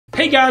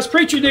guys,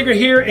 Preacher Digger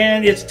here,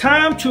 and it's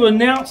time to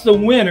announce the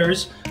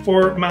winners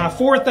for my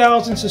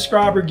 4,000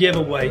 subscriber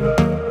giveaway.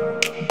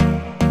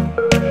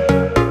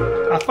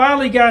 I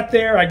finally got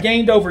there. I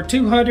gained over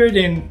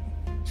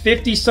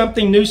 250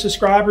 something new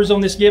subscribers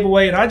on this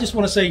giveaway, and I just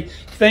want to say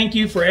thank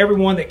you for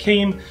everyone that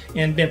came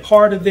and been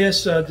part of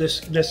this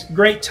this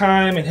great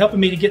time and helping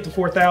me to get to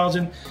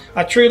 4,000.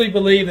 I truly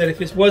believe that if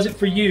it wasn't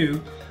for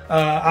you,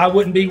 I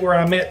wouldn't be where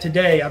I'm at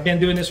today. I've been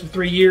doing this for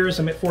 3 years.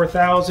 I'm at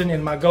 4,000,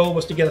 and my goal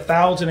was to get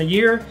 1,000 a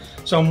year.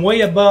 So I'm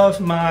way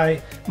above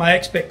my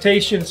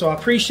expectation. So I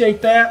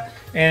appreciate that.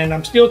 And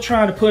I'm still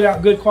trying to put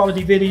out good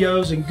quality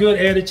videos and good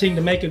editing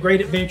to make a great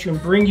adventure and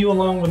bring you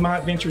along with my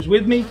adventures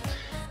with me,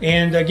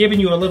 and giving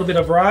you a little bit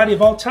of variety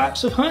of all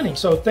types of hunting.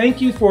 So thank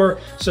you for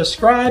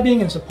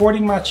subscribing and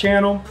supporting my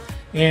channel.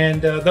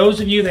 And those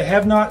of you that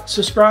have not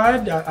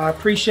subscribed, I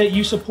appreciate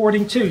you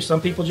supporting too.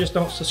 Some people just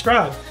don't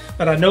subscribe,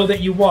 but I know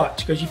that you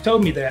watch because you've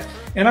told me that.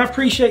 And I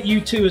appreciate you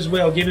too as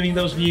well, giving me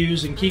those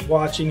views and keep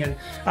watching. And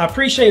I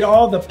appreciate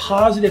all the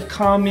positive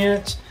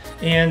comments.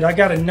 And I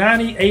got a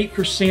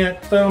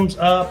 98% thumbs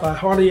up. I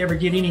hardly ever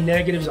get any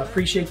negatives. I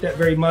appreciate that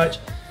very much.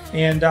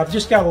 And I've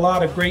just got a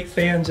lot of great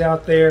fans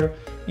out there,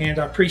 and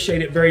I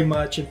appreciate it very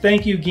much. And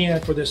thank you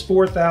again for this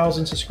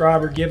 4,000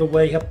 subscriber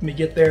giveaway, helping me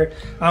get there.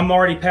 I'm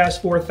already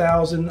past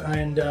 4,000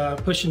 and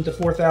pushing to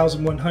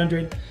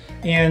 4,100.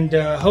 And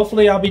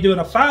hopefully I'll be doing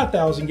a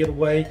 5,000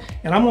 giveaway,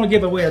 and I'm going to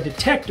give away a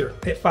detector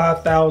at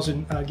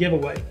 5,000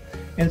 giveaway.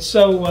 And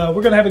so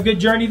we're going to have a good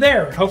journey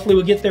there. Hopefully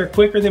we'll get there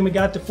quicker than we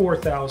got to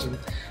 4,000.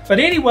 But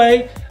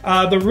anyway,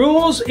 the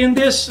rules in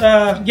this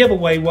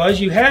giveaway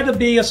was you had to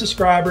be a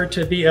subscriber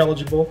to be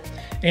eligible.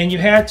 And you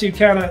had to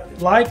kind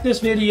of like this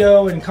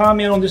video and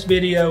comment on this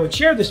video and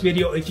share this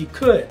video if you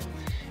could.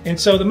 And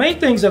so the main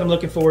things that I'm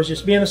looking for is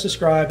just being a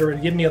subscriber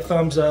and giving me a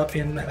thumbs up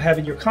and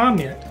having your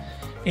comment.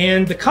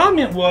 And the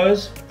comment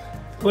was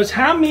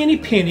how many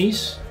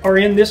pennies are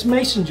in this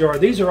mason jar.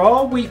 These are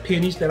all wheat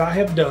pennies that I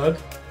have dug.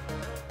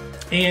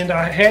 And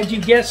I had you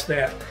guess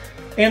that.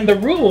 And the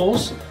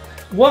rules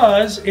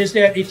is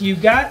that if you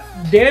got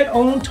dead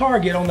on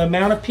target on the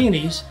amount of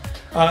pennies,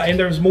 and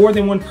there's more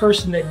than one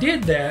person that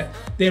did that,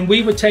 then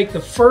we would take the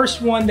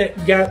first one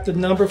that got the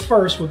number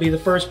first would be the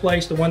first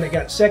place, the one that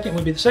got second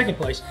would be the second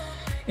place.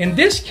 In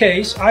this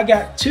case, I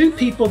got 2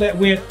 people that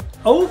went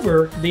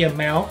over the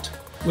amount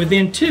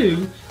within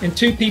 2, and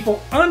 2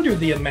 people under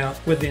the amount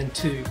within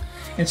 2.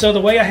 And so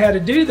the way I had to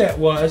do that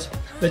was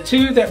the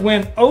 2 that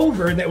went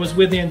over and that was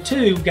within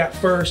 2 got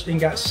first and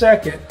got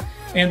second,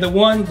 and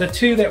the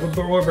 2 that were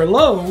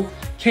below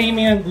came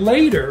in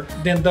later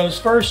than those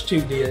first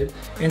 2 did.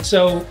 And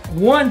so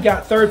one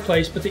got third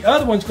place, but the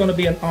other one's going to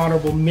be an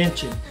honorable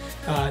mention.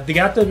 They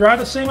got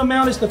the same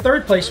amount as the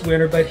third place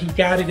winner, but he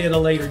got it at a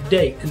later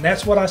date. And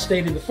that's what I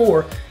stated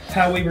before,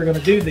 how we were going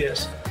to do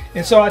this.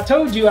 And so I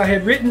told you I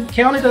had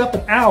counted up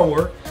an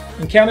hour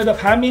and counted up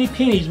how many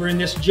pennies were in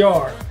this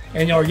jar.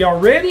 And are y'all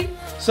ready?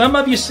 Some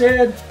of you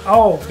said,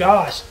 oh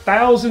gosh,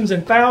 thousands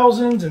and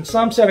thousands, and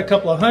some said a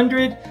couple of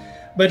hundred.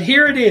 But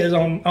here it is,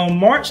 on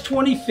March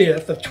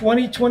 25th of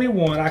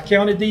 2021, I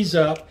counted these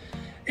up,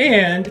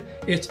 and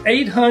it's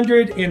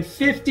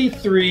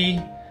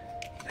 853,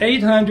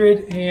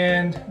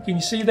 can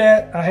you see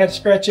that? I had to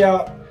scratch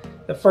out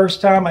the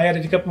first time. I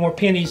added a couple more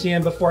pennies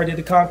in before I did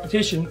the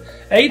competition.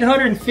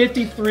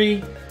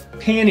 853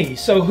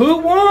 pennies. So who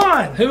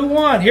won? Who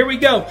won? Here we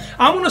go.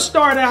 I'm going to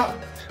start out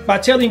by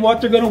telling you what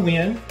they're going to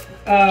win.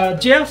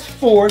 Jeff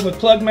Ford with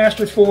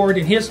Plugmaster Ford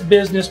and his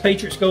business,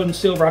 Patriot Gold and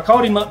Silver. I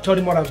called him up, told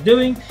him what I was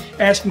doing,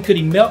 asked him could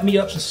he melt me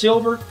up some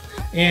silver,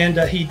 and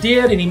he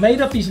did, and he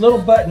made up these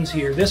little buttons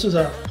here. This is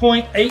a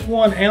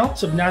 0.81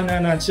 ounce of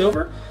 999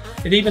 silver.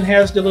 It even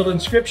has the little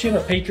inscription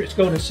of Patriot's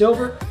Gold and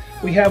Silver.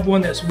 We have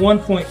one that's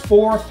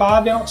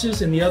 1.45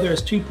 ounces, and the other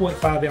is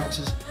 2.5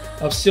 ounces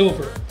of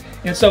silver.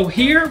 And so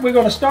here we're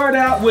going to start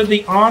out with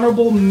the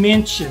honorable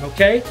mention,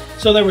 okay?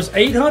 So there was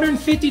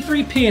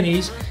 853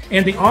 pennies,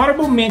 and the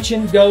honorable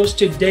mention goes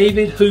to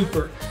David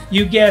Hooper.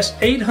 You guessed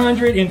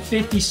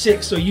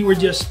 856, so you were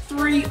just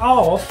 3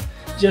 off.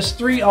 Just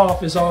 3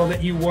 off is all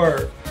that you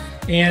were.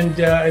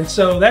 And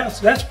so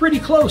that's pretty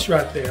close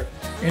right there.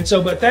 And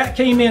so, but that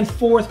came in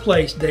 4th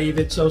place,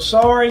 David. So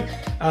sorry,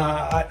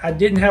 I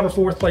didn't have a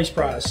 4th place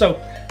prize. So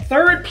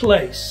third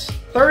place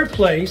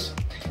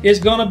is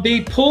going to be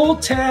Pull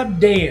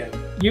Tab Dan.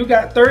 You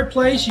got 3rd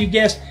place. You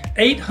guessed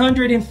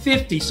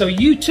 850. So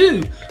you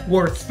too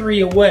were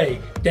 3 away.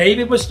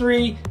 David was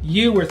 3.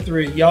 You were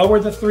 3. Y'all were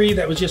the 3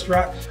 that was just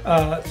right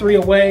 3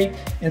 away.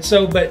 And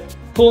so, but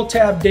Pull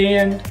Tab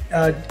Dan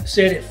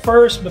said it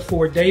first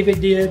before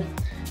David did.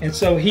 And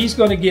so he's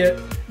going to get,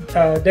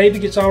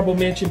 David gets honorable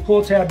mention.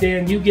 Pull Tab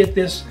Dan, you get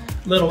this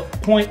little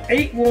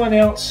 0.81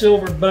 ounce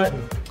silver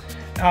button.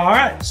 All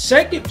right,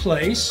 2nd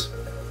place.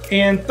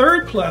 And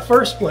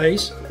first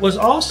place was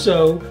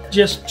also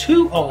just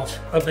 2 off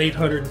of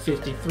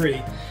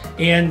 853.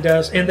 And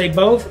they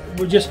both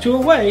were just 2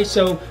 away,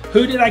 so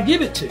who did I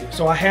give it to?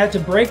 So I had to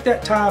break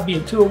that tie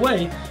being 2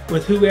 away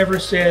with whoever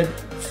said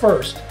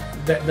first,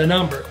 the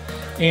number.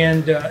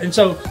 And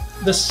so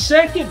The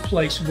second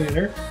place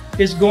winner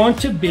is going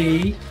to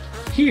be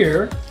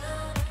here.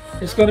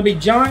 It's going to be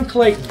John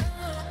Clayton.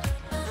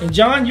 And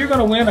John, you're going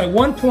to win a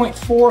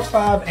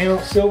 1.45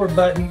 ounce silver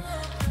button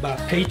by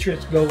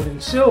Patriot's Gold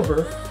and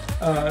Silver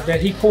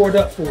that he poured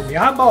up for me.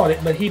 I bought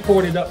it, but he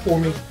poured it up for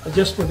me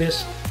just for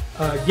this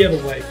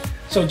giveaway.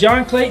 So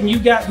John Clayton, you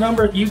got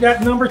number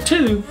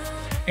 2,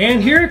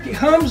 and here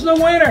comes the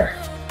winner.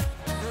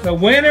 The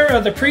winner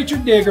of the Preacher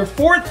Digger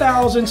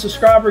 4,000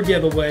 subscriber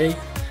giveaway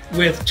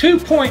with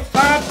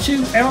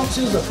 2.52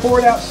 ounces of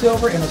poured out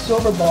silver and a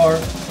silver bar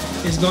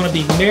is going to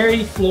be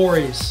Mary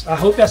Flores. I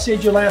hope I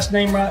said your last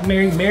name right,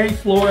 Mary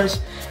Flores.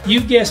 You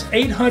guessed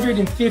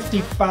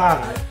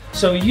 855.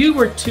 So you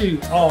were 2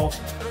 off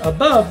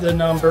above the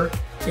number,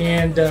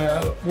 and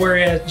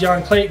whereas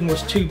John Clayton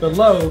was 2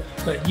 below,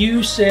 but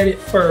you said it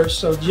first.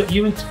 So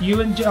you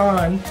and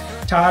John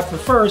tied for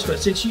first, but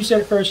since you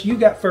said it first, you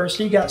got first,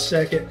 he got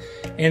second,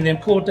 and then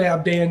Pulled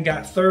Down Dan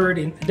got third,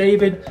 and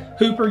David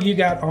Hooper, you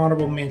got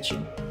honorable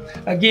mention.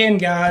 Again,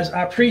 guys,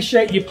 I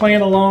appreciate you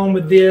playing along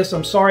with this.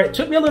 I'm sorry it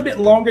took me a little bit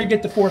longer to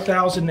get to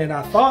 4,000 than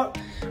I thought,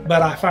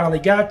 but I finally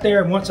got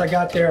there, and once I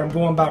got there, I'm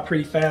going by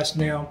pretty fast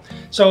now.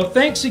 So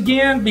thanks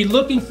again. Be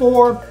looking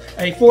for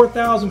a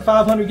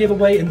 4,500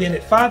 giveaway, and then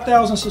at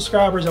 5,000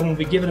 subscribers, I'm going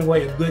to be giving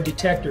away a good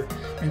detector,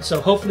 and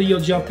so hopefully you'll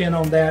jump in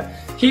on that.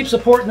 Keep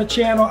supporting the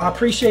channel. I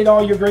appreciate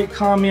all your great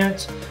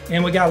comments,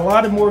 and we got a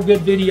lot of more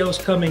good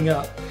videos coming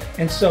up.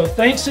 And so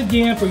thanks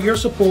again for your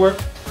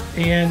support,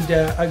 and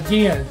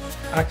again,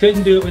 I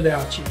couldn't do it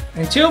without you.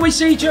 Until we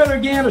see each other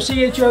again, or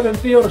see each other in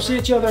the field, or see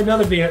each other at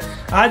another event,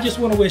 I just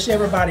want to wish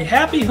everybody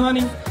happy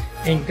hunting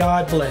and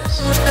God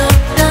bless.